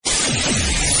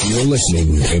You're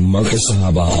listening to Marcus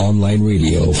Sahaba Online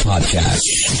Radio Podcast.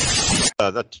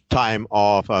 The time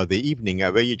of the evening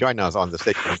where you join us on the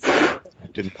segment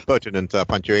Pertinence,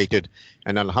 Punctuated.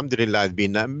 And Alhamdulillah, it's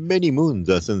been many moons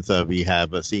since we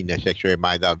have seen Sheikh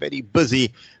Maida very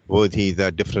busy with his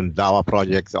different dawah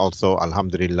projects. Also,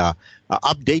 Alhamdulillah,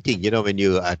 updating. You know, when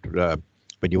you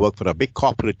work for a big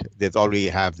corporate, there's always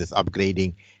have this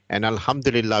upgrading. And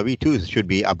Alhamdulillah, we too should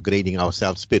be upgrading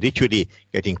ourselves spiritually,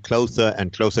 getting closer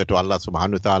and closer to Allah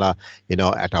subhanahu wa ta'ala, you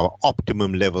know, at our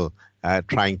optimum level,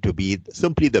 trying to be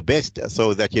simply the best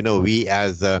so that, you know, we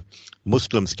as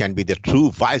Muslims can be the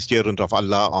true vicegerent of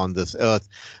Allah on this earth.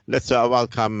 Let's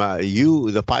welcome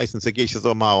you, the pious and sagacious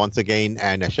Ummah, once again,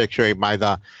 and Sheikh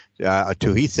Maida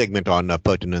to his segment on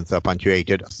Pertinence,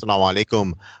 Punctuated. Assalamu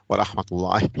alaikum wa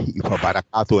rahmatullahi wa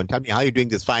barakatuh. And tell me, how are you doing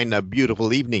this fine,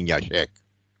 beautiful evening, Ya Sheikh?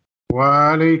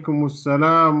 Wa alaikum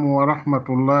assalam wa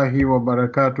rahmatullahi wa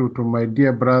barakatuh to my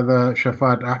dear brother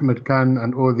Shafat Ahmed Khan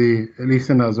and all the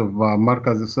listeners of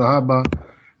Markaz al-Sahaba,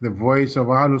 the voice of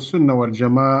Ahlul Sunnah wal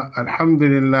Jama'ah.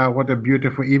 Alhamdulillah, what a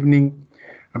beautiful evening.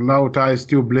 Allah Ta'ala is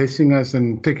still blessing us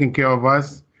and taking care of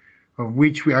us, of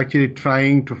which we're actually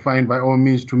trying to find by all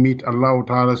means to meet Allah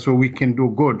Ta'ala so we can do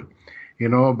good. You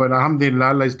know, but Alhamdulillah,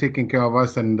 Allah is taking care of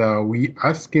us, and we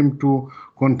ask Him to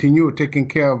continue taking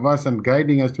care of us and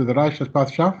guiding us to the righteous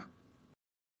path, Shaf.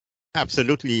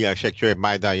 Absolutely, Sheikh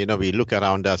Maida. You know, we look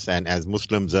around us, and as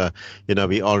Muslims, you know,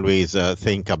 we always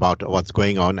think about what's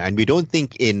going on, and we don't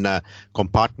think in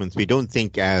compartments. We don't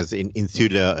think as in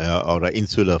insular or an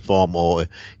insular form or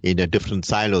in different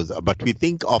silos, but we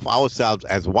think of ourselves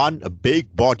as one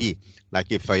big body. Like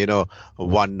if, you know,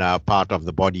 one part of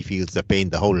the body feels the pain,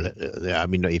 the whole, I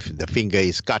mean, if the finger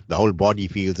is cut, the whole body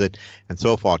feels it, and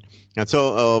so forth. And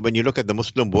so when you look at the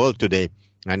Muslim world today,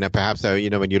 and perhaps, you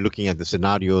know, when you're looking at the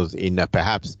scenarios in,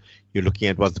 perhaps you're looking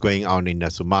at what's going on in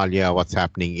Somalia, what's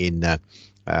happening in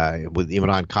with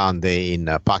Imran Khan there in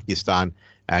Pakistan,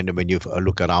 and when you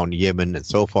look around Yemen and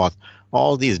so forth,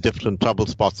 all these different trouble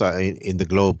spots are in the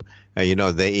globe. You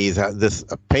know, there is this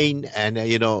pain and,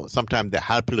 you know, sometimes the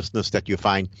helplessness that you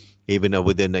find even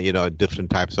within, you know, different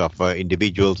types of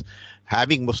individuals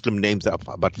having Muslim names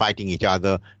but fighting each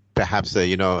other, perhaps,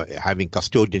 you know, having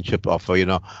custodianship of, you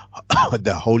know,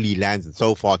 the holy lands and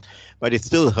so forth. But it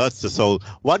still hurts the soul.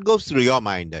 What goes through your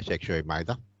mind, Sheikh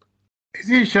Maida?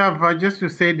 See, Shaf, just to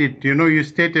say that, you know, you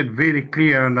stated very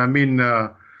clear, and I mean,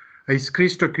 it's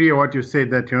crystal clear what you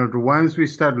said, that, you know, once we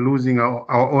start losing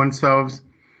our own selves,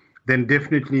 then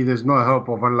definitely there's no help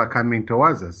of Allah coming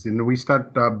towards us. You know, we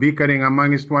start bickering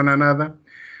amongst one another,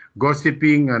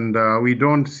 gossiping, and we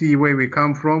don't see where we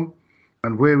come from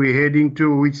and where we're heading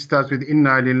to, which starts with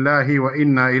Inna lillahi wa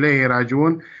inna ilayhi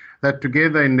raji'un, that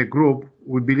together in the group,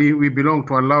 we believe we belong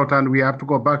to Allah and we have to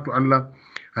go back to Allah.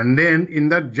 And then in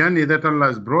that journey that Allah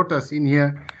has brought us in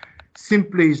here,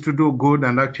 simply is to do good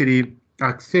and actually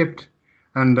accept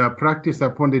and practice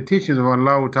upon the teachings of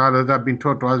Allah Ta'ala that have been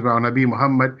taught to us by our Nabi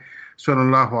Muhammad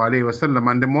sallallahu alayhi wasallam.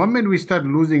 And the moment we start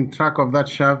losing track of that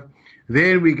shaft,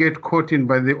 then we get caught in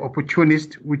by the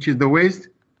opportunist, which is the West,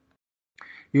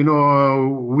 you know,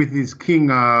 with his king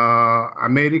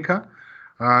America,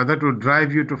 that will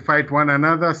drive you to fight one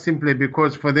another simply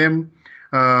because for them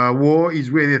war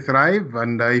is where they thrive.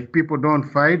 And if people don't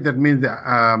fight, that means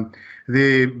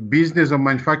the business of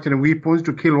manufacturing weapons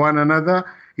to kill one another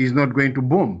is not going to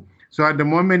boom. So at the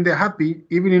moment they're happy.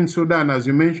 Even in Sudan, as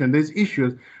you mentioned, there's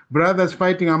issues. Brothers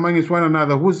fighting amongst one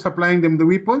another. Who's supplying them the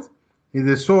weapons? Is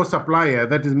the sole supplier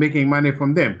that is making money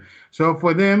from them. So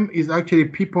for them, is actually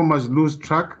people must lose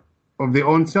track of their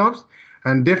own selves.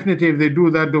 And definitely if they do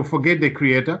that, they'll forget the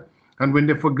Creator. And when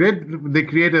they forget the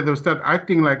Creator, they'll start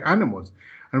acting like animals.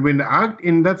 And when they act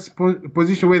in that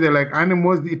position where they're like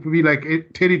animals, it will be like a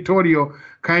territorial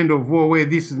kind of war where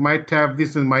this is my turf,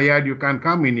 this is my yard, you can't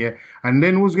come in here. And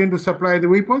then who's going to supply the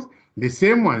weapons? The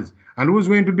same ones. And who's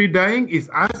going to be dying is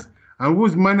us. And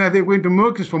whose money are they going to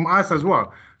milk is from us as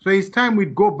well. So it's time we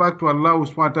go back to Allah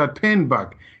subhanahu wa ta'ala, turn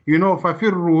back. You know,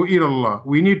 فَفِرُّوا إِلَى اللَّهِ.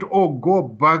 We need to all go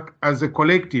back as a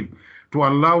collective to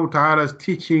Allah Ta'ala's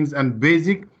teachings and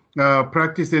basic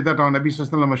practices that our Nabi Sallallahu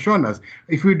Alaihi Wasallam has shown us.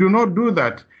 If we do not do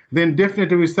that, then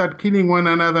definitely we start killing one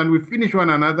another and we finish one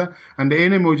another, and the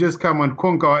enemy will just come and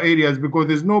conquer our areas because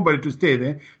there's nobody to stay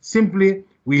there. Simply,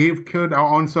 we have killed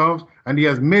our own selves, and he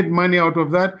has made money out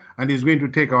of that, and he's going to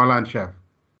take our land, Shaf.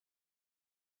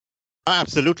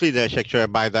 Absolutely, the Sheikh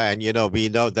Maida, and we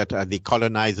know that the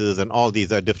colonizers and all these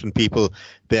different people,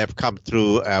 they have come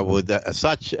through with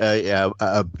such a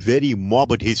very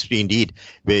morbid history indeed,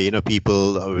 where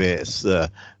people were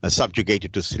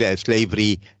subjugated to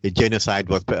slavery, genocide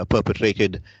was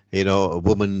perpetrated,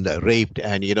 women raped,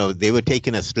 and they were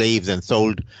taken as slaves and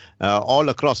sold all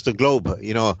across the globe,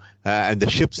 and the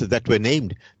ships that were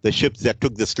named, the ships that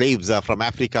took the slaves from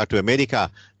Africa to America,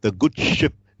 the good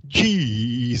ship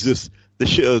Jesus,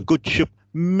 the good ship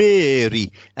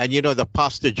Mary, and the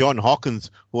pastor John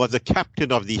Hawkins, who was the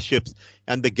captain of these ships,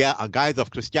 and the guys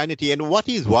of Christianity. And what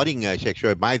is worrying,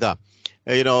 Sheikh Maida,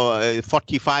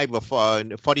 45 or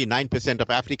 49% of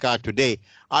Africa today,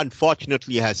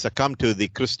 unfortunately, has succumbed to the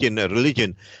Christian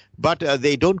religion, but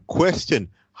they don't question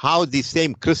how these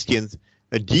same Christians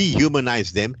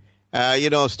dehumanize them,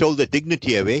 stole the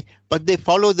dignity away, but they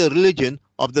follow the religion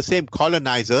of the same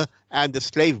colonizer and the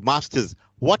slave masters.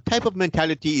 What type of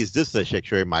mentality is this, Sheikh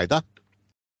Maida?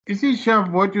 You see, Shaf,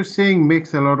 what you're saying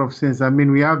makes a lot of sense. I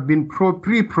mean, we have been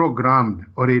pre-programmed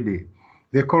already.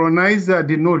 The colonizer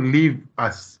did not leave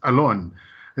us alone.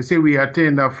 They say we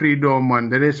attained our freedom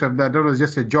and the rest of that. That was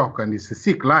just a joke, and it's a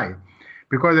sick lie.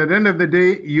 Because at the end of the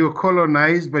day, you're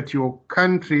colonized, but your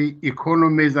country,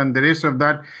 economies, and the rest of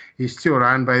that is still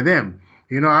run by them.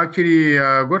 Actually,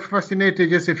 got fascinated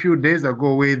just a few days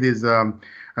ago with this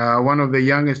one of the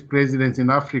youngest presidents in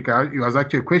Africa. He was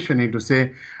actually questioning to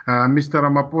say, Mr.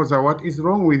 Ramaphosa, what is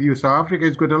wrong with you? South Africa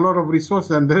has got a lot of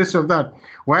resources and the rest of that.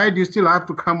 Why do you still have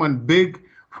to come and beg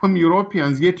from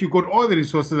Europeans, yet you got all the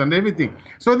resources and everything?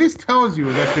 So this tells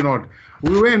you that,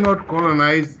 we were not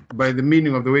colonized by the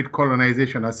meaning of the word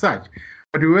colonization as such,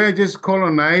 but we were just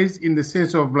colonized in the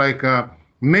sense of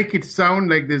make it sound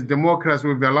like there's democracy.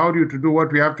 We've allowed you to do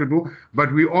what we have to do,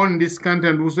 but we own this country,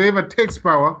 and whosoever takes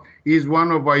power is one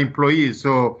of our employees.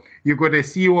 So you've got a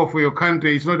CEO for your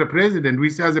country. It's not a president. We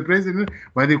say as a president,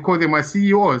 but they call them as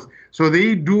CEOs. So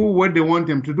they do what they want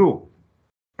them to do.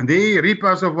 They reap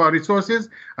us of our resources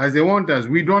as they want us.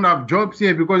 We don't have jobs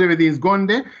here because everything is gone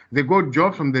there. They got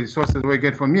jobs from the resources we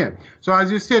get from here. So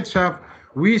as you said, Shaf,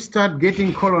 we start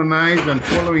getting colonized and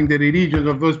following the religions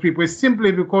of those people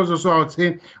simply because also I would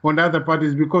say on the other part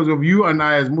is because of you and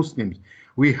I as Muslims.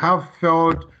 We have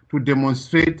failed to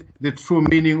demonstrate the true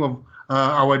meaning of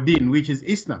our deen, which is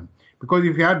Islam. Because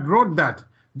if you had brought that,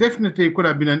 definitely it could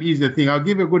have been an easier thing. I'll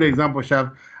give you a good example,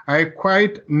 Shaf. I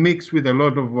quite mix with a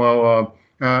lot of our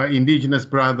indigenous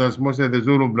brothers, most of the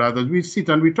Zulu brothers. We sit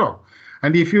and we talk.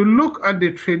 And if you look at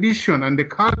the tradition and the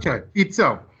culture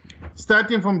itself,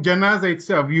 starting from Janaza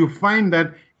itself, you find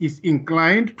that it's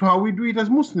inclined to how we do it as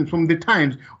Muslims from the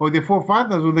times of the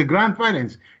forefathers or the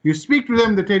grandparents. You speak to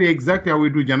them, they tell you exactly how we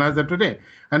do Janaza today.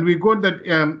 And we got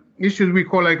that issues we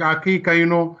call like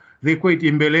Akika, they call it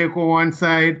Imbeleko one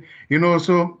side,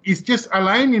 so it's just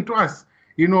aligning to us,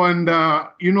 and,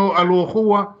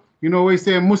 Alohuwa, we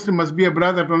say a Muslim must be a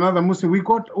brother to another Muslim. We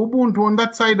got Ubuntu on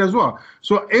that side as well.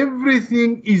 So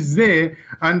everything is there,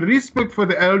 and respect for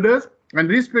the elders and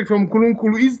respect from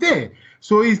Kulunkulu is there.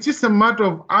 So it's just a matter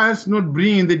of us not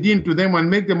bringing the deen to them and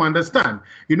make them understand.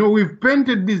 We've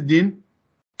painted this deen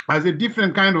as a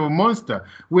different kind of a monster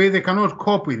where they cannot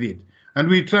cope with it. And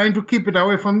we're trying to keep it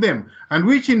away from them. And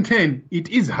which in turn, it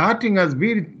is hurting us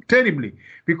very terribly.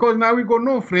 Because now we got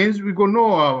no friends, we got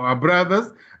no our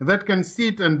brothers that can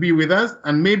sit and be with us.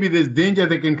 And maybe there's danger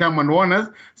they can come and warn us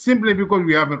simply because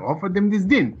we haven't offered them this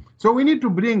deen. So we need to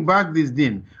bring back this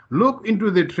deen. Look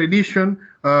into the tradition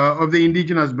of the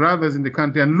indigenous brothers in the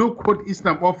country and look what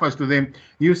Islam offers to them.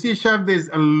 You see, Shaf, there's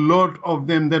a lot of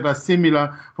them that are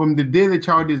similar from the day the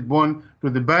child is born to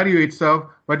the burial itself,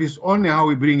 but it's only how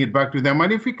we bring it back to them.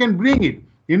 And if we can bring it,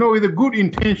 with a good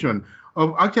intention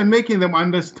of actually making them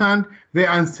understand their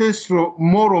ancestral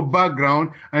moral background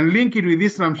and link it with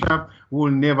Islam, Shaf,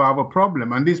 we'll never have a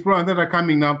problem. And these problems that are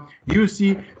coming now, you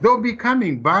see, they'll be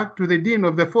coming back to the deen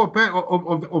of the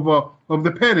of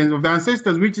the parents, of the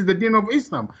ancestors, which is the deen of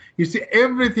Islam. You see,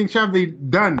 everything, Shaf, they've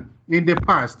done in the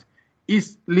past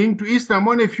is linked to Islam.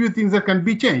 Only a few things that can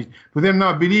be changed. For them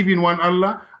now, believe in one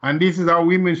Allah, and this is how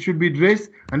women should be dressed,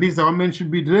 and this is how men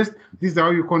should be dressed. This is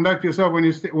how you conduct yourself when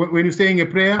you're saying a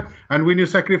prayer, and when you're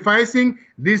sacrificing.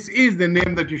 This is the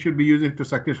name that you should be using to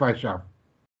sacrifice, Shaf.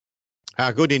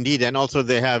 Good indeed. And also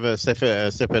they have a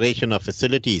separation of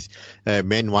facilities,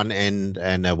 men one end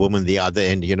and women the other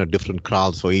end, different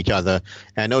crowds for each other.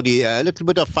 And only a little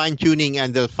bit of fine tuning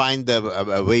and they'll find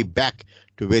the way back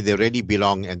to where they really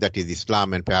belong, and that is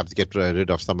Islam, and perhaps get rid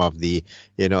of some of the,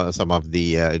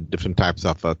 different types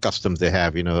of customs they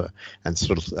have,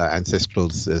 ancestral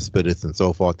spirits and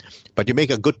so forth. But you make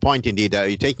a good point indeed.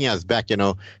 You're taking us back,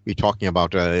 we're talking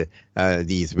about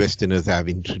these Westerners have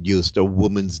introduced a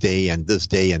Women's Day and this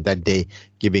day and that day,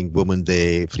 giving women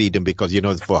the freedom because,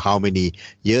 for how many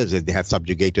years they have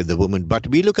subjugated the woman. But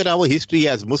we look at our history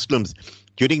as Muslims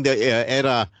during the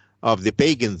era of the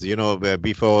pagans,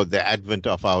 before the advent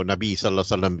of our Nabi Sallallahu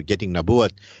Alaihi Wasallam getting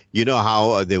Nabuwat,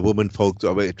 how the women folks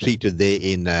were treated there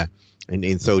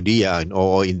in Saudi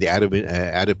or in the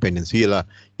Arab Peninsula,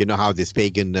 how this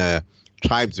pagan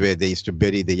tribes where they used to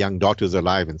bury the young daughters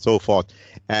alive and so forth.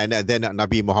 And then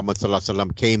Nabi Muhammad Sallallahu Alaihi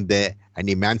Wasallam came there and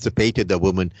emancipated the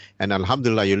woman. And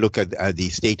Alhamdulillah, you look at the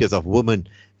status of women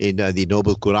in the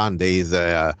noble Quran. There is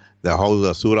the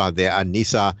whole surah there,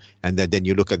 An-Nisa, and then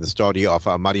you look at the story of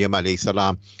Maryam alayhi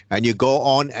salam, and you go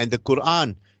on, and the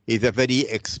Quran is very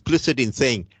explicit in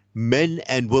saying men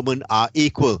and women are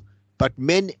equal, but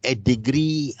men a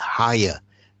degree higher.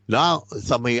 Now,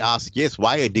 somebody asks, yes,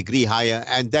 why a degree higher?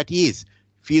 And that is,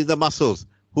 feel the muscles.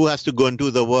 Who has to go and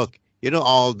do the work?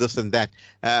 All this and that.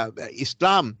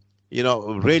 Islam,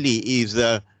 really is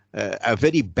a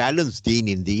very balanced deen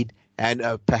indeed. And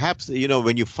perhaps,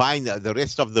 when you find the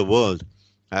rest of the world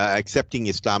accepting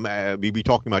Islam, we'll be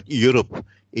talking about Europe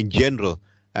in general,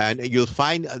 and you'll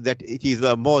find that it is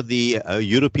more the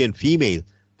European female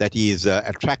that is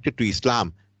attracted to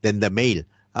Islam than the male.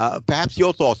 Perhaps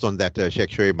your thoughts on that,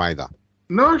 Sheikh Maida.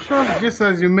 No, sure. Just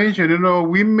as you mentioned,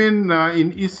 women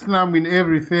in Islam, in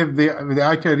every faith, they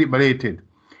actually liberated.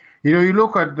 You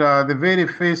look at the very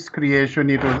first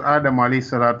creation, it was Adam alayhi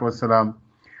salatu wasalam.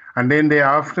 And then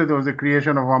thereafter, there was the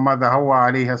creation of our mother,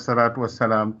 Hawa alayhi salatu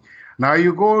wasalam. Now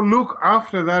you go look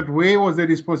after that, where was the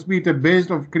responsibility based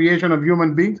of creation of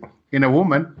human beings? In a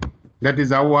woman, that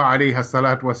is Hawa alayhi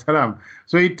salatu wasalam.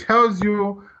 So it tells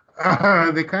you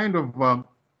the kind of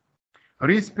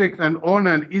respect and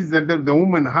honor and is that the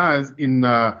woman has in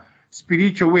a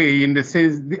spiritual way, in the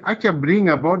sense they actually bring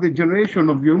about the generation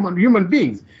of human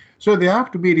beings. So they have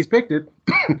to be respected,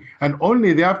 and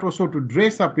only they have to also to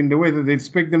dress up in the way that they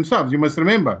respect themselves. You must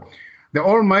remember, the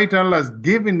Almighty Allah has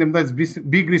given them that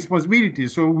big responsibility.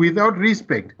 So without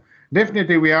respect,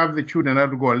 definitely we have the children have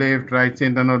to go left, right,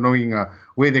 center, not knowing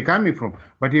where they're coming from.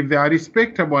 But if they are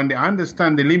respectable and they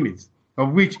understand the limits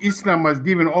of which Islam has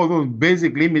given all those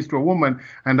basic limits to a woman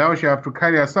and how she have to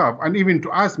carry herself, and even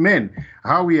to us men,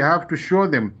 how we have to show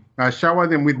them, shower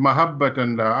them with mahabbat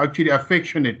and actually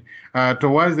affectionate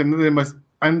towards them. They must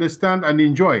understand and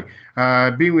enjoy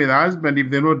being with a husband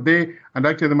if they're not there, and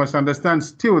actually they must understand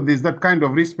still there's that kind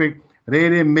of respect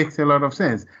really makes a lot of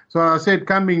sense. So I said,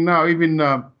 coming now, even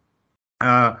Maryam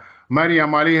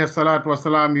alayhi salatu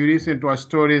wasalam, you listen to her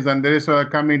stories, and the rest are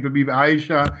coming to Bibi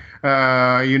Aisha,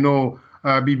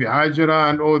 Bibi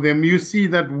Hajra and all them, you see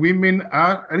that women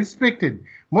are respected.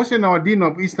 Most in our deen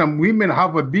of Islam, women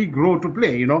have a big role to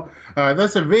play,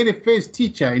 That's a very first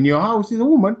teacher in your house is a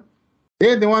woman.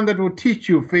 They're the one that will teach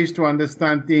you first to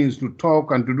understand things, to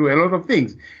talk and to do a lot of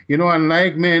things.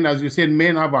 Unlike men, as you said,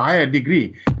 men have a higher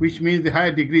degree, which means the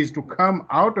higher degree is to come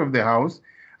out of the house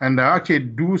and actually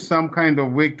do some kind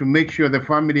of work to make sure the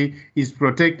family is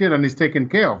protected and is taken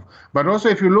care of. But also,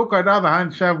 if you look at the other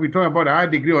hand, Shaf, we talk about a high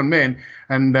degree on men,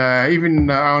 and even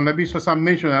our Nabi Sallallahu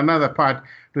mentioned another part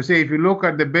to say, if you look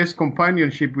at the best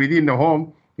companionship within the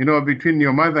home, between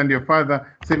your mother and your father,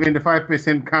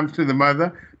 75% comes to the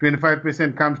mother,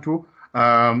 25% comes to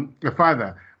the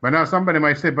father. But now somebody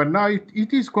might say, but now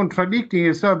it is contradicting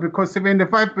itself, because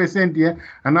 75% here,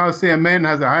 and now say a man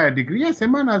has a higher degree. Yes, a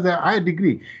man has a higher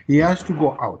degree. He has to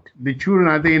go out. The children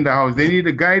are there in the house. They need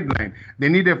a guideline. They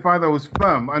need a father who's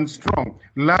firm and strong,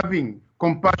 loving,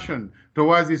 compassion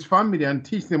towards his family, and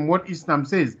teach them what Islam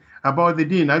says about the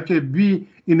deen. Actually be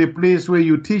in a place where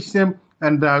you teach them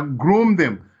and groom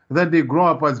them, that they grow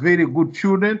up as very good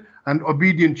children and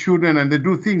obedient children, and they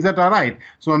do things that are right.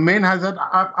 So a man has that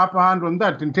upper hand on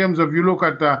that. In terms of, you look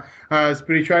at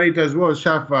spirituality as well,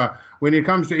 Shaf, when it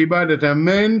comes to ibadat, a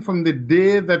man from the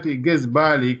day that he gets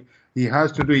balik, he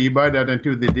has to do ibadat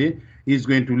until the day he's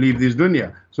going to leave this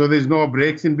dunya. So there's no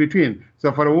breaks in between.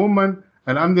 So for a woman,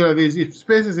 alhamdulillah, there's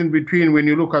spaces in between. When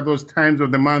you look at those times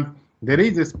of the month, there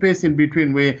is a space in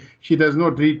between where she does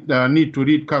not need to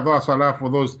read qadha salah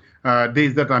for those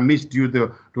days that are missed due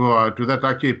to that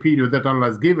actual period that Allah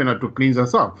has given her to cleanse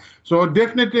herself. So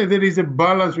definitely there is a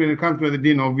balance when it comes to the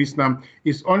deen of Islam.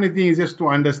 Its only thing is just to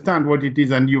understand what it is,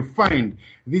 and you find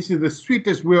this is the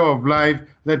sweetest way of life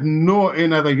that no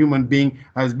any other human being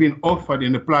has been offered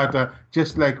in a platter,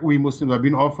 just like we Muslims have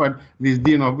been offered this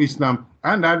deen of Islam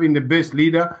and having the best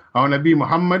leader, our Nabi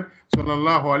Muhammad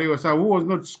sallallahu alaihi wasallam, who was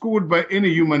not schooled by any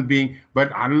human being, but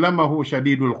allamahu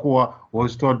shadidul quwa,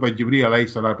 was taught by Jibreel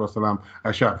alayhi salatu wasalam.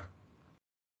 Ashaf.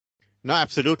 No,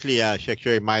 absolutely,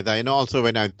 Sheikh Maida. Also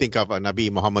when I think of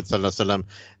Nabi Muhammad sallallahu alaihi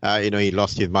wasallam, he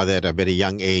lost his mother at a very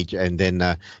young age, and then,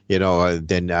 then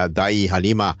Da'i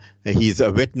Halima, he's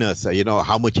a witness,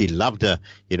 how much he loved her.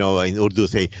 In Urdu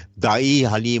say, Da'i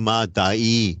Halima,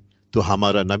 Da'i. To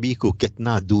Hamara Nabi ko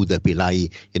kitna doodh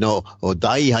pilai, or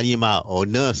Da'i Halima, or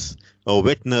nurse, or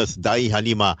witness, Da'i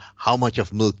Halima, how much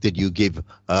of milk did you give?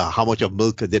 How much of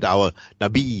milk did our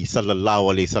Nabi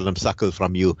sallallahu alaihi wasallam suckle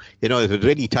from you? It was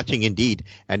really touching indeed,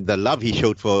 and the love he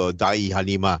showed for Da'i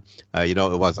Halima, it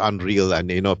was unreal, and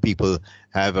people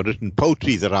have written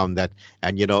poetries around that.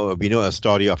 And we know a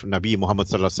story of Nabi Muhammad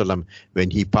sallallahu alaihi wasallam when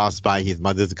he passed by his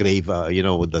mother's grave,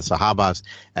 with the Sahabas,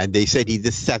 and they said he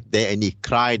just sat there and he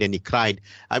cried and he cried.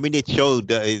 I mean, it showed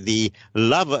the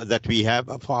love that we have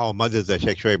for our mothers,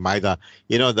 Sheikh Maida.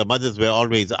 The mothers were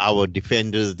always our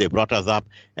defenders. They brought us up,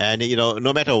 and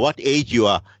no matter what age you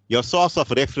are, your source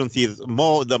of reference is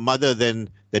more the mother than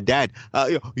the dad.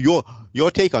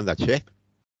 Your take on that, Sheikh?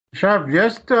 Shaf,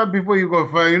 just before you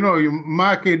go far, you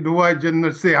mark a dua,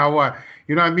 Jannah say hawa.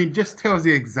 Just tells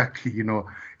you exactly,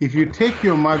 if you take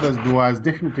your mother's duas,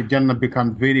 definitely Jannah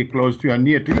becomes very close to you and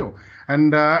near to you.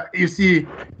 And you see,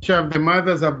 Shaf, the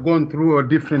mothers have gone through a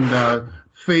different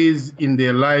phase in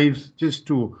their lives just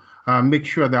to make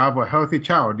sure they have a healthy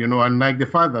child, unlike the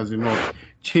fathers,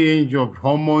 change of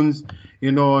hormones,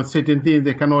 certain things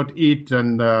they cannot eat,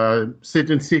 and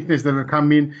certain sickness that will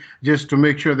come in just to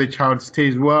make sure the child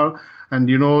stays well, and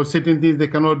certain things they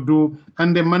cannot do,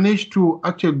 and they manage to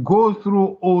actually go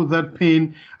through all that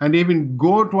pain and even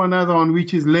go to another one,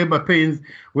 which is labor pains,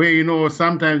 where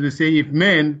sometimes they say if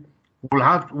men will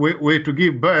have to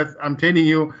give birth, I'm telling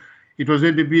you, it was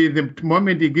going to be the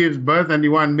moment he gives birth and he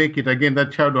won't make it again,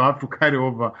 that child will have to carry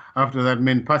over after that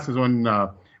man passes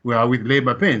on with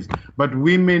labor pains. But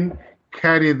women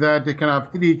carry that. They can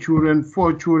have 3 children,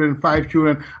 4 children, 5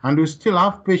 children, and we still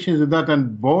have patience with that,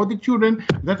 and both the children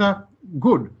that are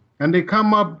good. And they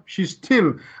come up, she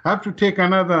still have to take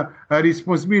another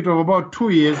responsibility of about 2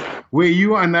 years, where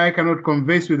you and I cannot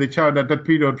converse with the child at that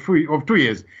period of 2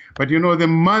 years. But the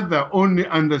mother only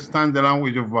understands the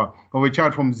language of a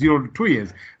child from 0 to 2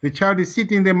 years. The child is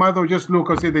sitting, the mother will just look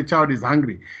and say the child is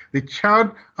hungry. The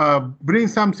child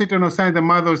brings some certain sign, the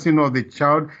mother will say, no, the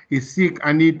child is sick,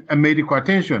 I need a medical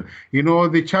attention.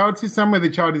 The child sees somewhere, the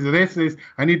child is restless,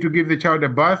 I need to give the child a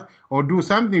bath or do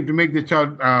something to make the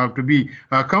child to be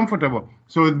comfortable.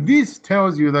 So this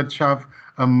tells you that, Shaf,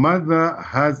 a mother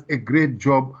has a great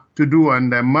job to do,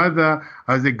 and a mother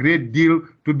has a great deal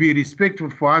to be respectful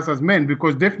for us as men,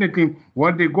 because definitely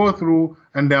what they go through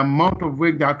and the amount of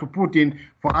work they have to put in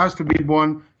for us to be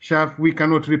born, Shaf, we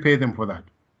cannot repay them for that.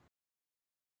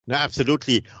 No,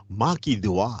 absolutely. Ma ki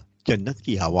dua, jannat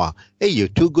ki hawa. Hey, you're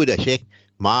too good, Sheikh.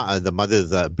 The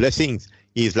mother's blessings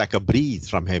is like a breeze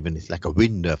from heaven. It's like a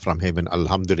wind from heaven.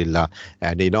 Alhamdulillah.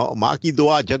 And ma ki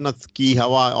dua, jannat ki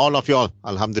hawa. All of y'all,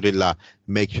 alhamdulillah,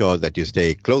 make sure that you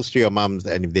stay close to your moms,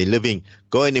 and if they're living,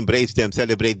 go and embrace them,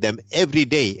 celebrate them every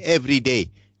day, every day.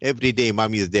 Every day,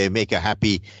 mommy is there, make her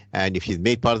happy. And if she's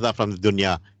made parda from the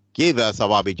dunya, give her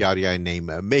sawabi jariya name,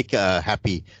 make her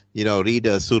happy. Read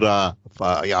a surah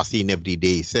Yasin every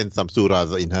day, send some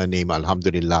surahs in her name,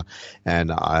 alhamdulillah.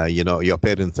 And, your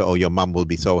parents or your mom will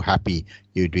be so happy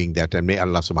you doing that. And may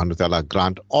Allah subhanahu wa ta'ala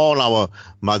grant all our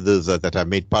mothers that have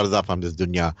made parda from this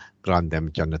dunya, grant them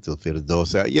Jannatul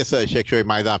Firdaus. Yes, Sheikh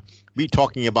Maida, we're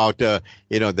talking about,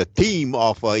 the theme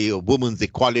of Women's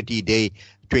Equality Day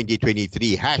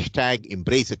 2023, hashtag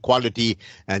Embrace Equality.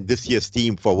 And this year's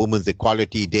theme for Women's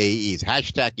Equality Day is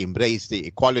hashtag Embrace the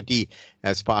Equality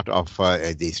as part of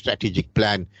the strategic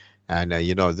plan. And,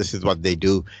 this is what they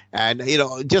do. And,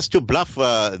 just to bluff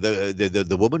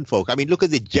the women folk, I mean, look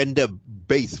at the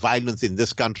gender-based violence in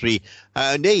this country.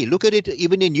 Nay, look at it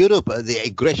even in Europe, the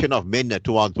aggression of men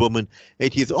towards women.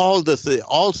 It is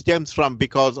all stems from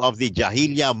because of the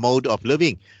Jahiliya mode of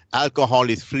living. Alcohol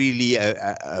is freely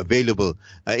available.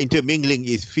 Intermingling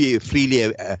is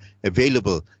freely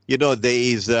available. There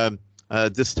is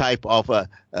this type of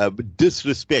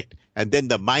disrespect, and then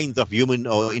the minds of human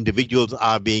or individuals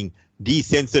are being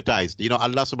desensitized.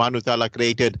 Allah subhanahu wa ta'ala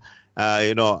created,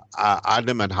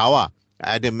 Adam and Hawa,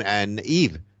 Adam and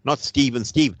Eve, not Steve and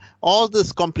Steve. All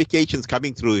these complications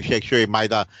coming through, Sheikh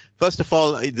Maida. First of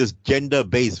all, this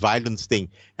gender-based violence thing.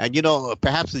 And,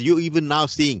 perhaps you even now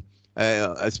seeing,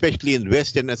 especially in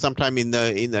West and sometime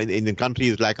in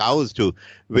countries like ours too,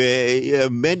 where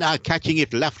men are catching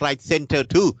it left, right, center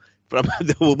too. from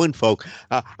the women folk.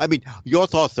 I mean, your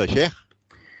thoughts, sir, Sheikh?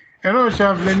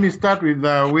 Shaf, let me start with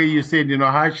the way you said,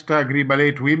 hashtag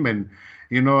liberate women.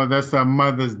 That's a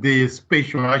Mother's Day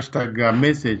special hashtag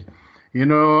message.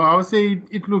 I would say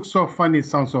it looks so funny, it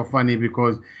sounds so funny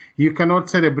because you cannot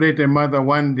celebrate a mother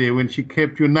one day when she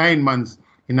kept you 9 months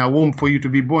in a womb for you to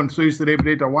be born. So you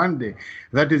celebrate her one day.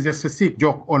 That is just a sick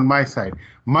joke on my side.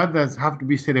 Mothers have to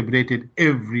be celebrated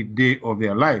every day of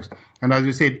their lives. And as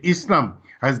you said, Islam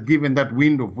has given that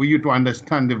window for you to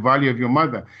understand the value of your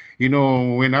mother.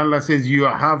 When Allah says you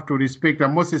have to respect,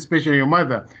 and most especially your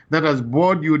mother, that has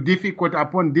brought you difficulty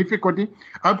upon difficulty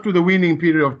up to the weaning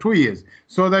period of 2 years,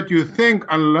 so that you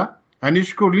thank Allah, and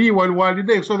ishkurli wal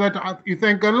walidayn, so that you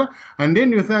thank Allah, and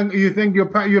then you thank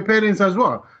your parents as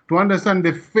well, to understand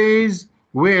the phase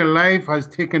where life has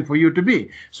taken for you to be.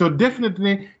 So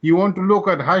definitely you want to look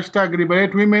at hashtag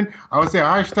liberate women. I would say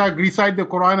hashtag recite the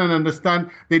Quran and understand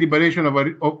the liberation of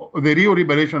the real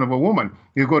liberation of a woman.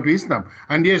 You go to Islam.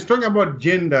 And yes, talking about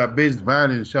gender-based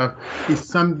violence, Shaf, is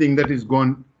something that is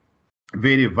gone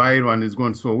very viral and is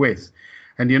gone so west.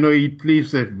 And it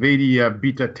leaves a very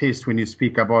bitter taste when you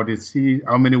speak about it. See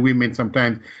how many women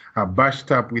sometimes are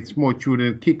bashed up with small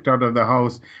children, kicked out of the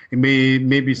house.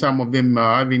 Maybe some of them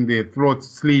are having their throats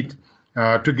slit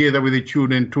together with the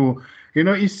children too.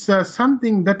 It's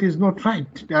something that is not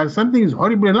right. Something is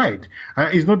horribly right.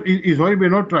 Is horribly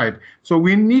not right. So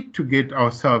we need to get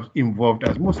ourselves involved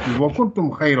as Muslims.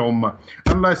 وَكُنْتُمْ خَيْرَ أُمَّةٍ.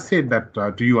 Allah said that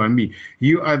to you and me.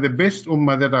 You are the best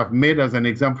ummah that I've made as an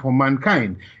example for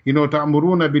mankind.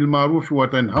 تَأْمُرُونَ بِالْمَعْرُوفِ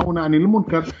وَتَنْهَوْنَ عَنِ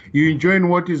الْمُنْكَرِ. You enjoin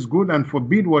what is good and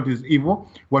forbid what is evil.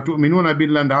 وَتُؤْمِنُونَ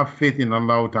بِاللَّهِ, and have faith in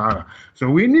Allah Ta'ala. So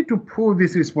we need to pull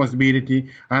this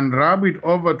responsibility and rub it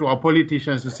over to our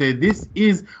politicians to say this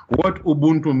is what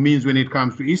Ubuntu means when it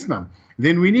comes to Islam.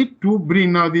 Then we need to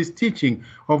bring now this teaching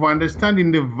of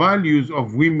understanding the values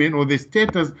of women, or the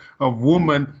status of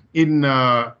woman in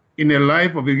a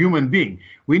life of a human being.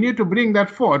 We need to bring that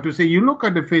forward to say, you look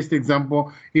at the first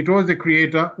example, it was the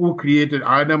Creator who created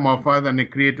Adam, our father, and he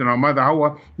created our mother,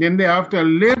 Hawa. Then thereafter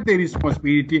left the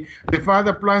responsibility. The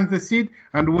father plants the seed,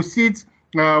 and who seeds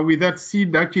with that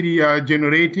seed actually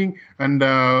generating and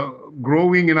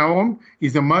growing in our home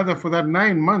is the mother for that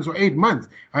 9 months or 8 months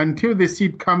until the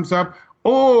seed comes up.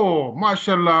 Oh,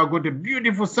 mashallah, I got a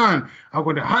beautiful son. I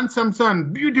got a handsome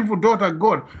son, beautiful daughter,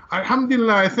 God.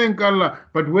 Alhamdulillah, I thank Allah.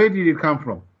 But where did it come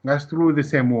from? That's through the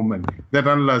same woman that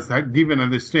Allah has given her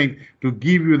the strength to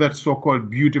give you that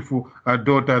so-called beautiful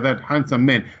daughter, that handsome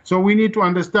man. So we need to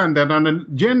understand that on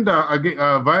gender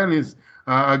violence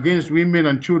against women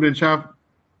and children,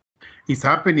 it's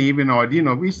happening even in our deen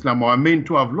of Islam. Our men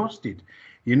too have lost it.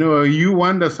 You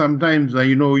wonder sometimes,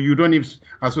 you don't even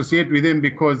associate with them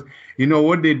because,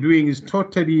 what they're doing is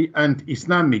totally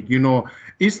anti-Islamic.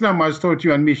 Islam has taught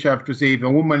you and me, Shaf, to say if a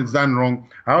woman is done wrong,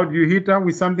 how do you hit her?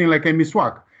 With something like a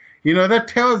miswak. That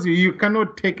tells you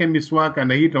cannot take a miswak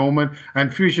and hit a woman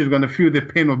and feel she's going to feel the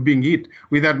pain of being hit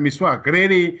with that miswak.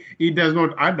 Really, it does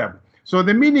not add up. So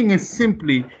the meaning is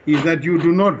simply that you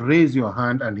do not raise your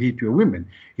hand and hit your women.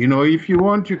 If you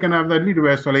want, you can have that little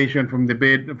isolation from the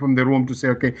bed, from the room, to say,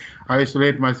 okay, I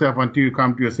isolate myself until you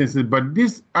come to your senses. But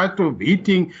this act of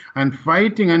hitting and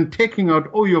fighting and taking out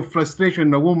all your frustration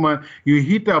in a woman, you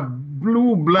hit her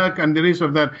blue, black, and the rest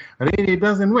of that, really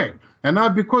doesn't work. And now,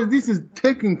 because this is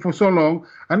taking for so long,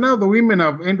 and now the women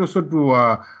have entered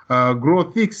to grow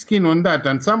thick skin on that.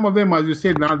 And some of them, as you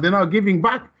said, now they're now giving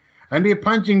back. And they're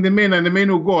punching the men, and the men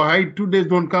who go hide 2 days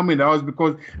don't come in the house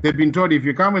because they've been told, if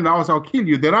you come in the house, I'll kill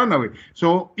you. They run away.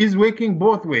 So it's working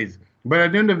both ways. But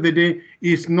at the end of the day,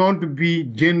 it's not to be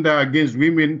gender against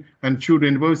women and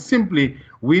children, but simply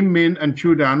women and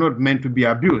children are not meant to be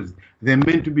abused. They're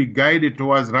meant to be guided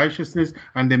towards righteousness,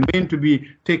 and they're meant to be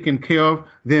taken care of.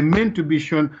 They're meant to be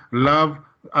shown love,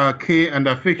 care, and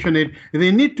affectionate.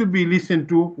 They need to be listened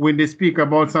to when they speak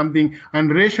about something,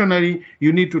 and rationally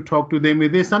you need to talk to them.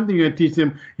 If there's something you teach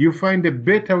them, you find the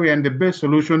better way and the best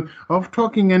solution of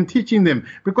talking and teaching them,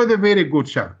 because they're very good,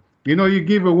 Shah. You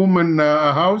give a woman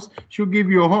a house, she'll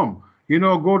give you a home.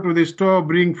 Go to the store,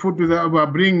 bring food to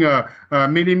bring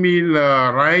mini meal,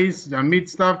 rice and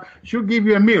meat stuff, she'll give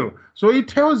you a meal. So it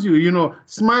tells you,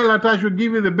 smile at her, she'll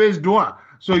give you the best dua.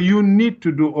 So you need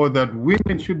to do all that.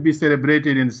 Women should be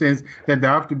celebrated in the sense that they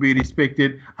have to be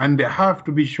respected, and they have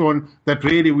to be shown that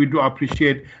really we do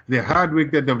appreciate the hard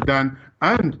work that they've done,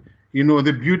 and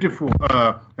the beautiful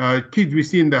kids we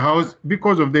see in the house.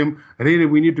 Because of them, really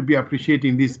we need to be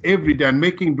appreciating this every day and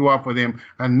making dua for them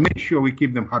and make sure we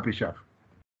keep them happy, Shaf.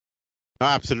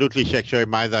 Absolutely, Sheikh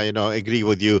Maida, agree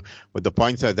with you with the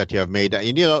points that you have made.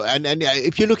 And,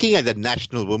 if you're looking at the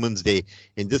National Women's Day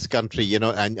in this country,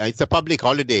 and it's a public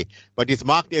holiday, but it's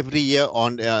marked every year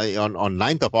on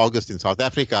 9th of August in South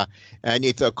Africa, and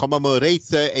it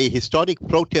commemorates a historic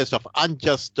protest of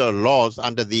unjust laws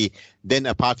under the then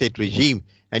apartheid regime.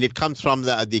 And it comes from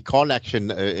the call action,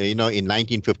 in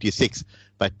 1956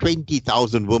 by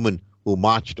 20,000 women who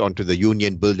marched onto the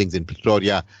Union buildings in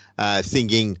Pretoria,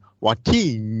 singing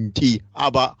Watinti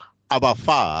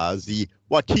abafazi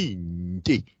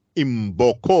watinti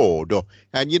imbokodo.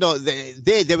 And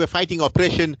they were fighting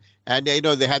oppression, and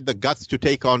they had the guts to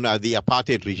take on the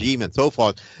apartheid regime and so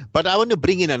forth. But I want to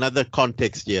bring in another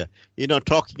context here,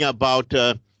 talking about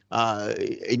in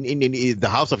the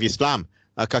House of Islam,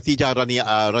 Khadija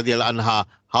radiallahu anha,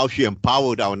 how she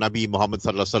empowered our Nabi Muhammad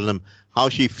sallallahu alaihi wasallam, how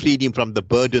she freed him from the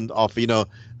burden of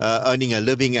earning a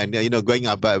living and going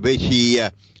up, where she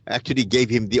actually gave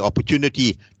him the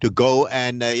opportunity to go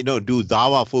and do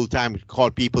dawah full time,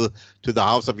 call people to the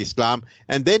House of Islam.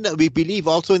 And then we believe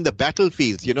also in the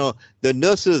battlefields, the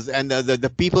nurses and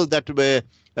the people that were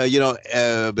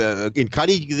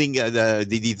encouraging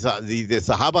the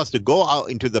Sahabas to go out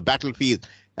into the battlefield,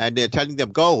 and they're telling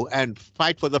them, go and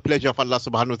fight for the pleasure of Allah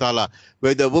subhanahu wa ta'ala,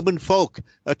 where the women folk.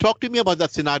 Talk to me about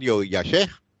that scenario, ya Sheikh.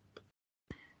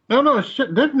 No,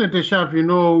 definitely, Shaf.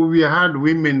 We had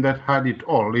women that had it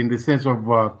all in the sense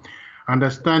of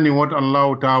understanding what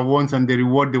Allah Ta'ala wants and the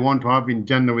reward they want to have in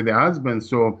Jannah with their husbands.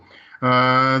 So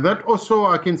that also,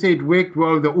 I can say it worked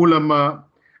well. The ulama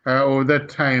of that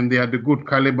time, they had a good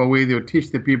caliber way they would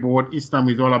teach the people what Islam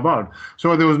is all about.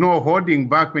 So there was no holding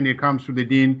back when it comes to the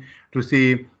deen to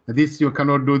say, this you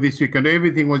cannot do, this you can do.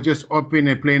 Everything was just open,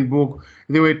 a plain book.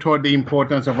 They were taught the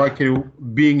importance of actually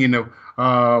being in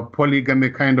a polygamy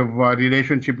kind of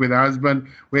relationship with the husband,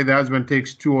 where the husband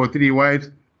takes 2 or 3 wives,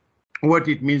 what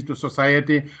it means to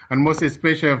society, and most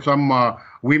especially if some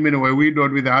women were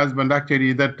widowed with the husband,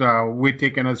 actually that were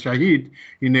taken as shaheed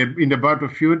in the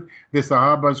battlefield. The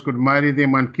Sahabas could marry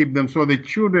them and keep them, so the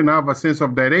children have a sense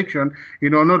of direction,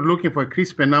 not looking for a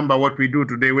crisp number, what we do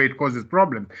today where it causes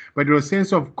problems, but it was a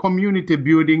sense of community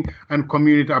building and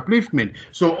community upliftment.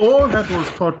 So all that was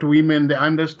taught to women. They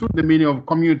understood the meaning of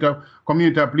community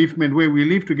upliftment, where we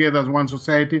live together as one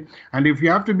society. And if we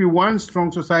have to be one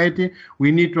strong society,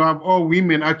 we need to have all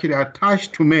women actually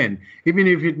attached to men, even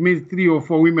if it means 3 or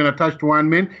 4 women attached to one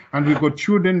man, and we got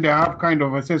children, they have kind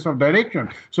of a sense of direction.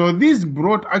 So this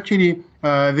brought actually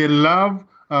the love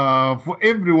for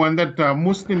everyone, that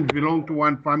Muslims belong to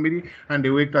one family and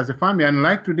they worked as a family. And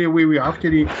like today, where we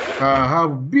actually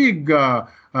have big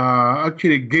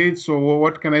actually gates, or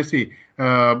what can I say,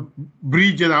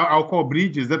 bridges, I'll call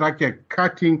bridges, that actually are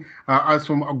cutting us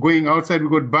from going outside. We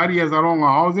got barriers around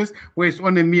our houses where it's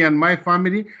only me and my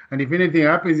family, and if anything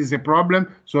happens, it's a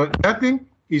problem. So that thing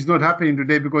is not happening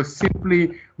today because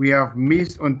simply we have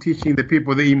missed on teaching the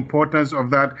people the importance of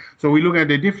that. So we look at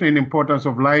the different importance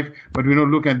of life, but we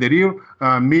don't look at the real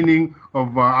meaning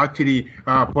of actually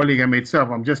polygamy itself.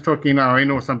 I'm just talking now. I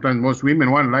know sometimes most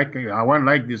women want like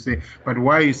this, but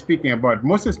why are you speaking about?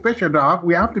 Most especially,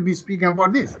 we have to be speaking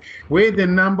about this, where the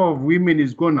number of women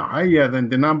is going higher than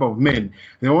the number of men.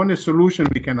 The only solution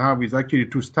we can have is actually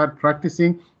to start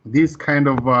practicing this kind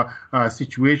of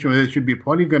situation where there should be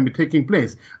polygamy taking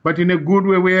place, but in a good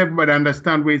way where everybody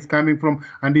understands where it's coming from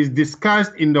and is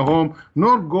discussed in the home,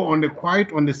 not go on the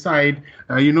quiet on the side,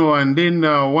 and then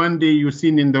one day you're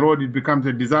seen in the road, it becomes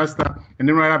a disaster, and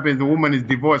then what happens, the woman is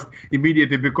divorced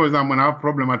immediately because I'm going to have a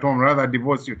problem at home, rather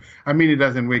divorce you. I mean, it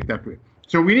doesn't work that way.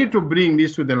 So we need to bring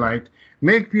this to the light,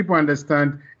 make people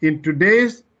understand in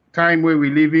today's time where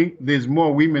we're living, there's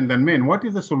more women than men. What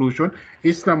is the solution?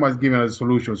 Islam has given us a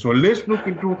solution. So let's look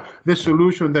into the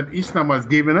solution that Islam has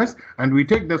given us, and we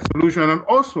take the solution, and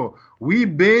also we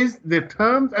base the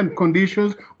terms and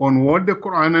conditions on what the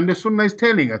Quran and the Sunnah is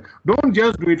telling us. Don't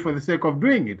just do it for the sake of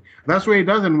doing it. That's why it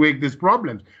doesn't work, these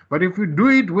problems. But if you do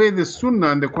it where the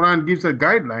Sunnah and the Quran gives a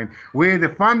guideline, where the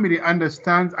family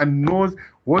understands and knows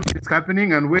what is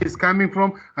happening and where it's coming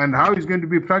from and how it's going to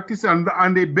be practiced and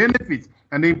the benefits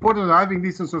and the importance of having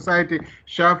this in society,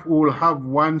 Shaf, will have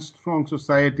one strong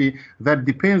society that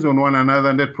depends on one another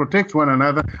and that protects one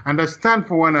another and stand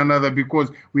for one another, because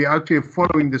we are actually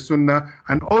following the Sunnah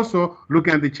and also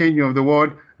looking at the changing of the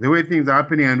world, the way things are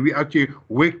happening, and we actually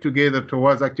work together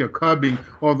towards actually curbing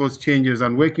all those changes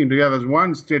and working together as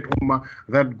one straight ummah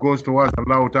that goes towards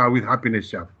Allah Ta'ala with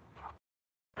happiness, Shaf.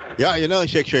 Yeah,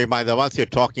 Sheikh Maida, once you're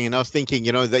talking, and I was thinking,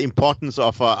 the importance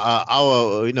of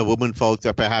our, women folks,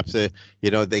 perhaps,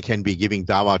 they can be giving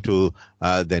dawah to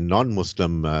their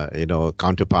non-Muslim,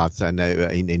 counterparts. And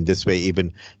in this way,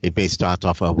 even it may start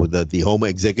off with the home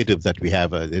executives that we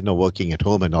have, working at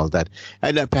home and all that.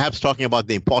 And perhaps talking about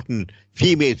the important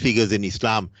female figures in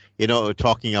Islam,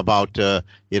 talking about,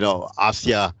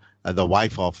 Asya, the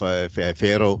wife of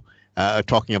Pharaoh.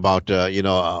 Talking about,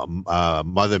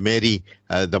 Mother Mary,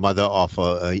 the mother of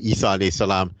Isa alayhi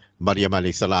salam, Maryam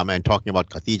alayhi salam, and talking about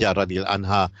Khadija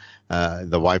radiallahu anha,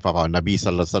 the wife of our Nabi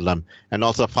sallallahu alaihi wasallam, and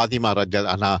also Fatima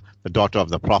radiallahu anha, the daughter of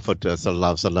the Prophet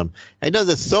sallallahu alaihi wasallam. I know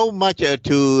there's so much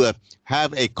to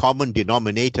have a common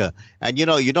denominator, and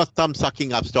you're not thumb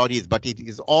sucking up stories, but it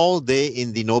is all there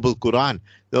in the noble Quran.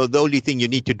 The only thing you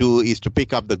need to do is to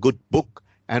pick up the good book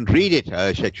and read it,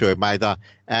 Sheikh Shoaib Maida,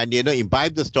 and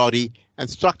imbibe the story and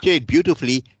structure it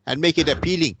beautifully and make it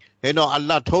appealing.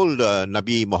 Allah told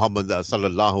Nabi Muhammad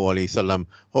sallallahu alaihi wasallam,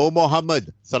 "O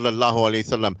Muhammad sallallahu alaihi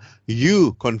wasallam,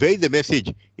 you convey the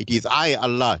message. It is I,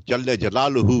 Allah, Jalla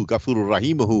Jalaluhu, Ghafurur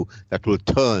Rahimuhu, that will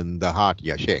turn the heart,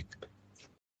 ya Sheikh."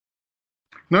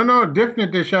 No,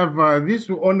 definitely, Shaf. This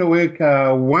will only work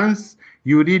once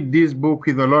you read this book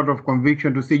with a lot of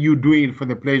conviction to say you do it for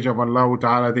the pleasure of Allah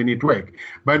Ta'ala, then it works.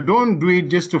 But don't do it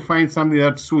just to find something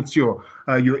that suits your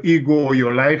ego or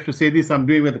your life, to say this, I'm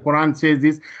doing what the Quran says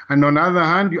this. And on the other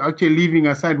hand, you're actually leaving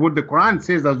aside what the Quran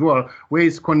says as well, where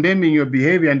it's condemning your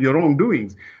behavior and your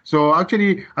wrongdoings. So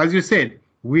actually, as you said,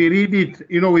 we read it,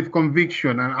 with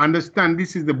conviction and understand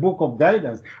this is the book of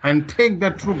guidance and take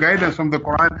that true guidance from the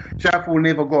Quran. Shaf will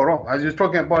never go wrong. As you're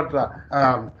talking about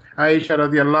Aisha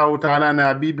radiallahu ta'ala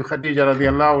anha, Bibi Khadija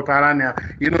radiallahu ta'ala anha,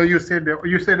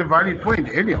 you said a valid point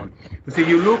earlier on. You say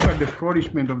you look at the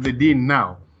flourishment of the deen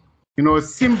now.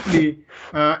 Simply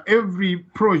every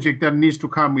project that needs to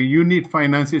come, you need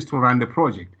finances to run the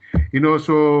project.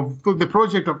 So the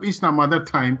project of Islam at that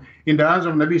time, in the hands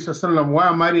of Nabi Sallallahu Alaihi Wasallam,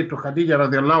 while married to Khadija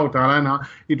radiallahu ta'ala anha,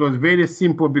 it was very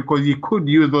simple because he could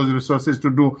use those resources to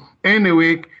do any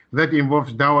work that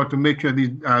involves dawah to make sure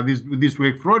this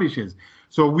work flourishes.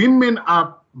 So women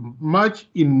are much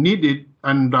needed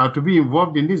and to be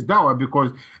involved in this dawah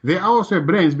because they are also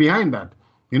brains behind that.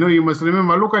 You must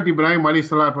remember, look at Ibrahim alayhi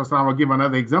salatu wasalam. I'll give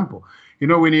another example.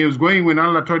 When he was going, when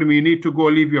Allah told him, you need to go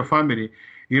leave your family,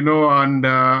 and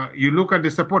you look at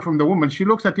the support from the woman. She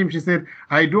looks at him, she said,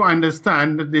 I do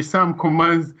understand that there's some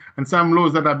commands and some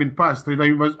laws that have been passed,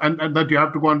 and that you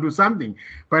have to go and do something.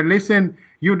 But listen,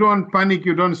 you don't panic,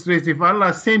 you don't stress. If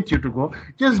Allah sent you to go,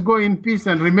 just go in peace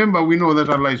and remember, we know that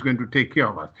Allah is going to take care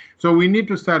of us. So we need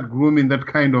to start grooming that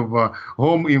kind of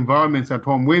home environments at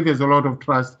home where there's a lot of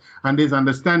trust and there's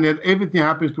understanding that everything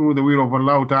happens through the will of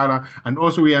Allah Ta'ala. And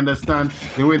also we understand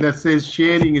the way that says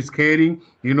sharing is caring.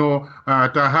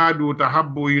 Tahadu,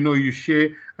 tahabbu, you share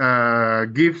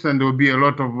gifts and there will be a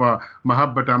lot of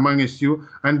mahabbat amongst you.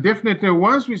 And definitely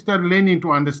once we start learning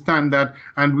to understand that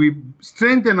and we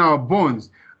strengthen our bonds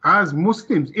as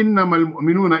Muslims, innamal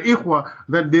mu'minuna ikhwa,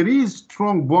 that there is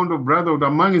strong bond of brotherhood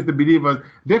amongst the believers,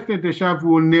 definitely, Shaf,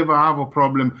 will never have a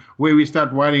problem where we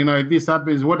start worrying, if this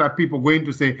happens, what are people going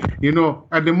to say?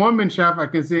 At the moment, Shaf, I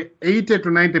can say 80 to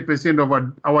 90%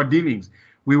 of our dealings,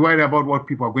 we worry about what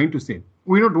people are going to say.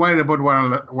 We're not worried about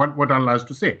what Allah has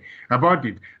to say about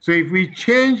it. So if we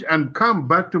change and come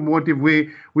back to motive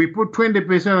where we put 20%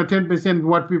 or 10%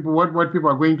 what people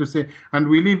are going to say, and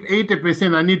we leave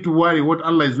 80%, I need to worry what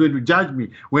Allah is going to judge me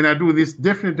when I do this,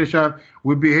 definitely, Shaf,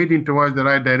 we'll be heading towards the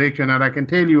right direction. And I can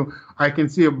tell you, I can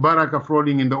see a barakah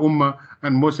flowing in the ummah,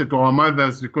 and mostly to our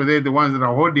mothers, because they're the ones that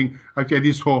are holding actually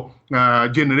this whole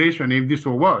generation, in this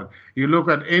whole world. You look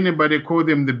at anybody, call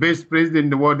them the best president in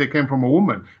the world, they came from a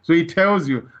woman. So it tells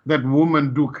you that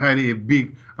women do carry a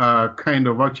big kind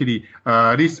of actually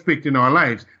respect in our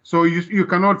lives. So you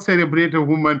cannot celebrate a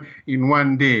woman in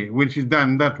one day when she's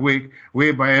done that work,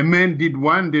 whereby a man did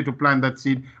one day to plant that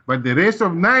seed, but the rest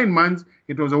of 9 months,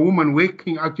 it was a woman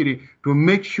working actually to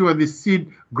make sure the seed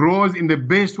grows in the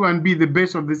best way and be the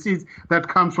best of the seeds that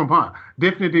comes from her.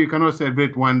 Definitely you cannot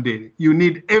celebrate one day. You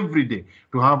need every day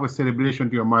to have a celebration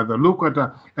to your mother. Look at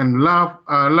her and laugh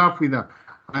with her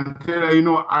and tell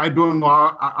her, I don't know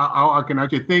how I can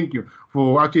actually thank you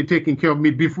for actually taking care of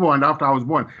me before and after I was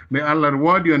born. May Allah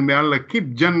reward you and may Allah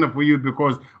keep Jannah for you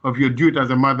because of your duty as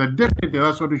a mother. Definitely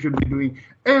that's what we should be doing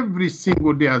every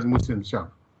single day as Muslims, Shah.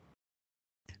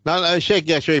 Now, Sheikh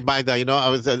Maida, I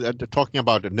was talking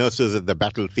about nurses at the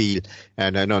battlefield,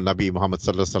 and I know Nabi Muhammad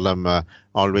Sallallahu Alaihi Wasallam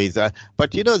always.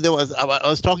 But I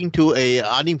was talking to a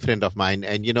Anim friend of mine,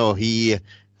 and he's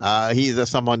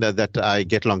someone that I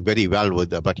get along very well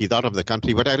with, but he's out of the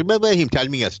country. But I remember him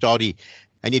telling me a story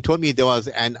and he told me there was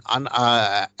an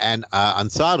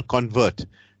Ansar convert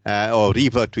or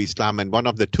revert to Islam, and one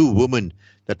of the two women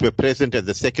that were present at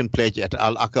the second pledge at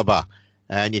Al-Aqaba,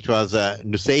 and it was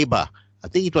Nusayba. I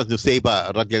think it was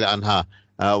Nusayba radiallahu anha,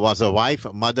 was a wife,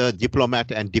 mother,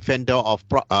 diplomat, and defender of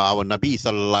our Nabi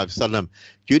sallallahu alaihi wasallam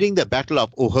during the Battle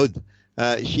of Uhud.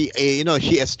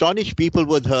 She astonished people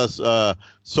with her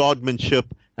swordmanship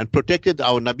and protected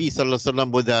our Nabi sallallahu alaihi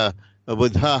wasallam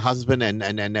with her husband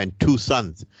and two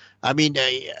sons. I mean,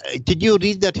 did you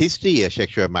read that history,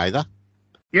 Sheikh Maida?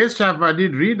 Yes, Shaf, I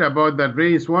did read about that.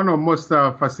 It's one of the most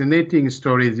fascinating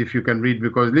stories, if you can read,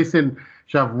 because listen,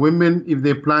 Shaf, women, if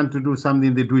they plan to do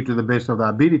something, they do it to the best of their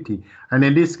ability. And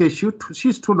in this case,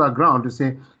 she stood her ground to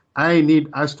say, I need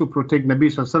us to protect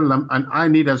Nabi Sallallahu, and I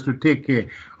need us to take care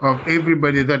of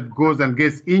everybody that goes and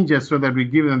gets injured so that we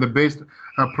give them the best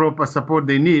proper support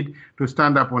they need to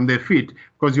stand up on their feet.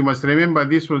 Because you must remember,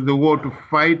 this was the war to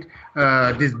fight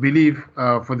disbelief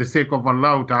for the sake of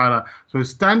Allah Ta'ala. So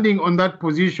standing on that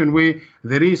position where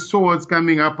there is swords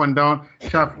coming up and down,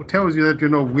 Shaf tells you that,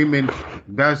 women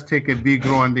does take a big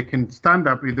role and they can stand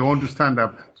up if they want to stand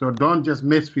up. So don't just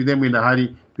mess with them in a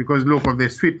hurry, because look of their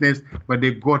sweetness, but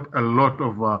they got a lot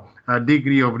of a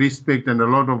degree of respect and a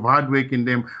lot of hard work in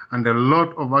them and a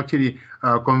lot of actually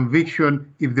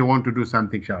conviction if they want to do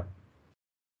something sharp.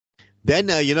 Then,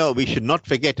 we should not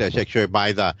forget, Sheikh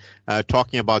Maida,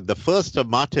 talking about the first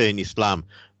martyr in Islam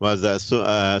was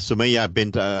Sumayya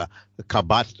bint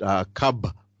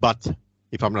Kabbat,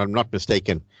 if I'm not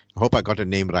mistaken. I hope I got her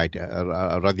name right,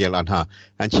 radiallahu anha.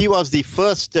 And she was the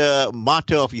first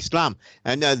martyr of Islam.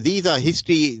 And these are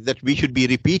history that we should be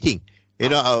repeating. The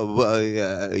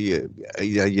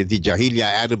Jahiliya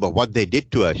Arab, what they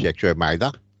did to her, Sheikh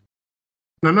Maida.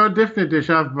 No, definitely,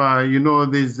 Shaf.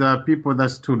 There's people that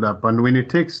stood up. And when you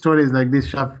take stories like this,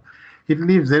 Shaf, it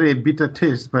leaves a bitter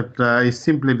taste, but it's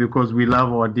simply because we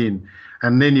love our deen.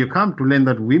 And then you come to learn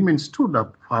that women stood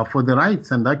up for the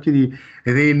rights, and actually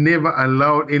they never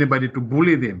allowed anybody to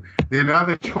bully them. They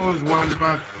rather chose one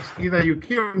path: either you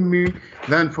kill me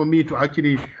than for me to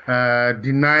actually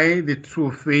deny the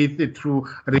true faith, the true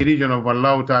religion of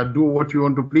Allah, to do what you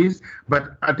want to please.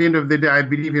 But at the end of the day, I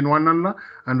believe in one Allah,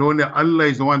 and only Allah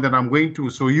is the one that I'm going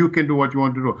to, so you can do what you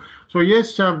want to do. So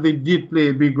yes, Shaf, they did play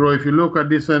a big role. If you look at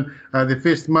this one, the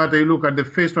first martyr, you look at the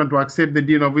first one to accept the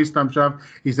deen of Islam, Shaf,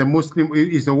 is a Muslim,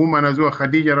 is a woman as well,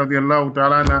 Khadija radiallahu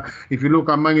ta'ala. If you look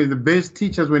among the best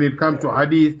teachers when it comes to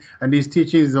hadith and his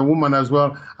teachings, is a woman as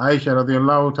well, Aisha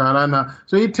radiallahu ta'ala.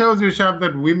 So it tells you, Shaf,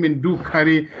 that women do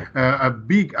carry a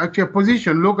big actual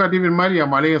position. Look at even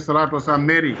Maryam alayhi salatu wasalam,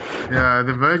 Mary,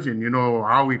 the Virgin,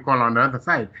 how we call on the other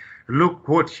side. Look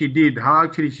what she did, how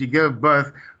actually she gave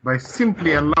birth by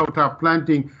simply Allah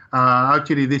planting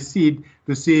actually the seed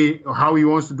to see how he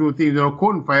wants to do things,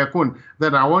 kun fayakun,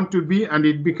 that I want to be, and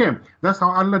it became. That's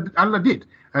how Allah did.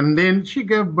 And then she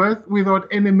gave birth without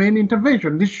any man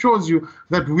intervention. This shows you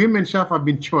that women, Shaf, have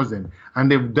been chosen,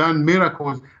 and they've done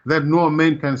miracles that no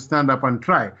man can stand up and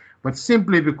try. But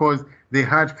simply because they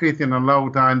had faith in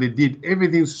Allah and they did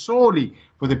everything solely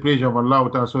for the pleasure of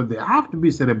Allah. So they have to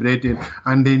be celebrated,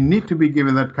 and they need to be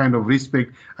given that kind of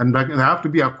respect, and they have to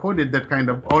be accorded that kind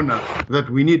of honor that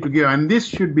we need to give. And this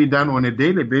should be done on a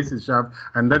daily basis, Shaf.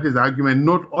 And that is the argument,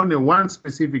 not only one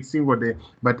specific single day,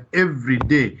 but every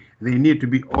day. They need to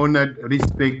be honored,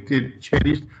 respected,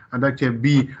 cherished, and actually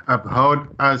be upheld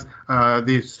as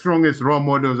the strongest role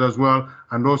models as well,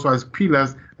 and also as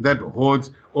pillars that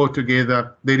holds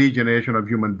altogether the regeneration of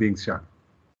human beings, Shaf.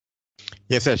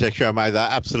 Yes, Sheikh Maida,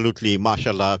 absolutely,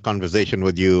 mashallah, conversation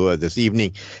with you this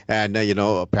evening. And,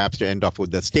 perhaps to end off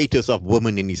with the status of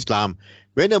women in Islam.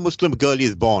 When a Muslim girl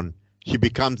is born, she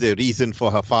becomes a reason for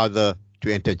her father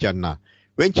to enter Jannah.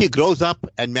 When she grows up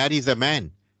and marries a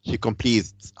man, she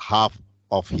completes half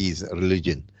of his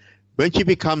religion. When she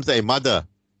becomes a mother,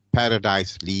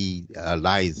 paradise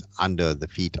lies under the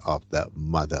feet of the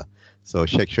mother. So,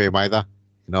 Sheikh Maida,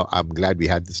 I'm glad we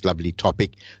had this lovely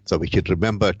topic. So we should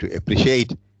remember to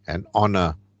appreciate and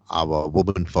honor our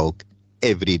women folk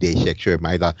every day, Sheikh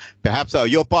Maida. Perhaps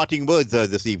your parting words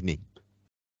this evening.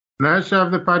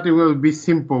 Shaf, the parting will be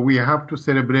simple. We have to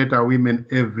celebrate our women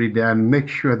every day and make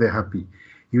sure they're happy.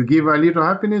 You give a little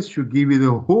happiness, you give you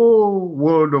the whole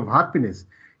world of happiness.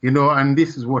 And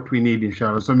this is what we need,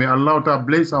 inshallah. So may Allah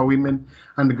bless our women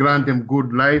and grant them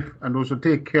good life, and also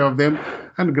take care of them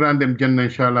and grant them Jannah,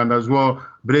 inshallah, and as well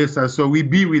bless us so we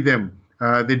be with them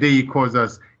the day He calls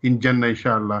us in Jannah,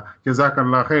 inshallah.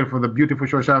 Jazakallah khair for the beautiful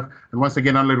show, Shaf. And once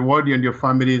again, Allah reward you and your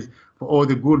families for all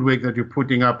the good work that you're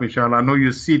putting up, inshallah. I know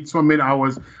you sit so many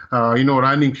hours,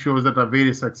 running shows that are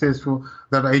very successful,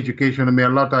 that are educational. May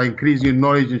Allah increase your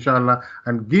knowledge, inshallah,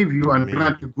 and give you and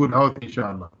grant you good health,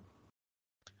 inshallah.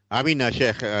 I mean,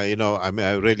 Sheikh,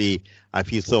 I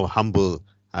feel so humble.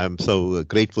 I'm so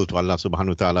grateful to Allah subhanahu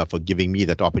wa ta'ala for giving me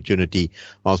that opportunity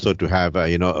also to have,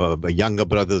 younger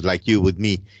brothers like you with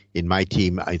me in my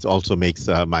team. It also makes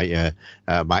my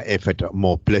effort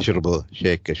more pleasurable.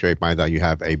 Sheikh Maida, you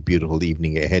have a beautiful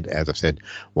evening ahead. As I said,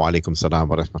 wa alaikum salam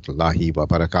wa rahmatullahi wa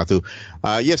barakatuh.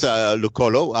 Yes,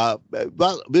 Lukolo,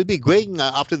 well, we'll be going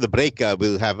after the break.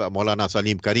 We'll have Maulana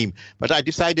Salim Karim. But I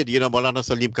decided, Maulana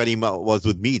Salim Karim was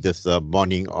with me this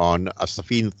morning on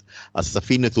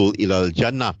As-Safinatul Ilal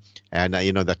Jannah. And,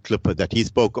 that clip that he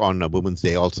spoke on Women's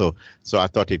Day also. So I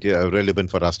thought it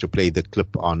relevant for us to play the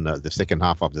clip on the second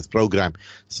half of this program.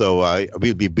 So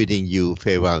we'll be bidding you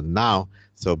farewell now.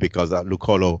 So because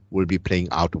Lukolo will be playing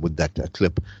out with that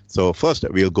clip. So first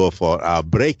we'll go for a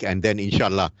break, and then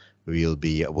inshallah we'll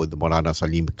be with Maulana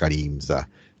Salim Karim's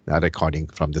recording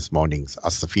from this morning's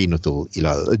As-Safinatul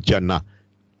Ilal Jannah.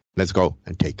 Let's go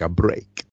and take a break.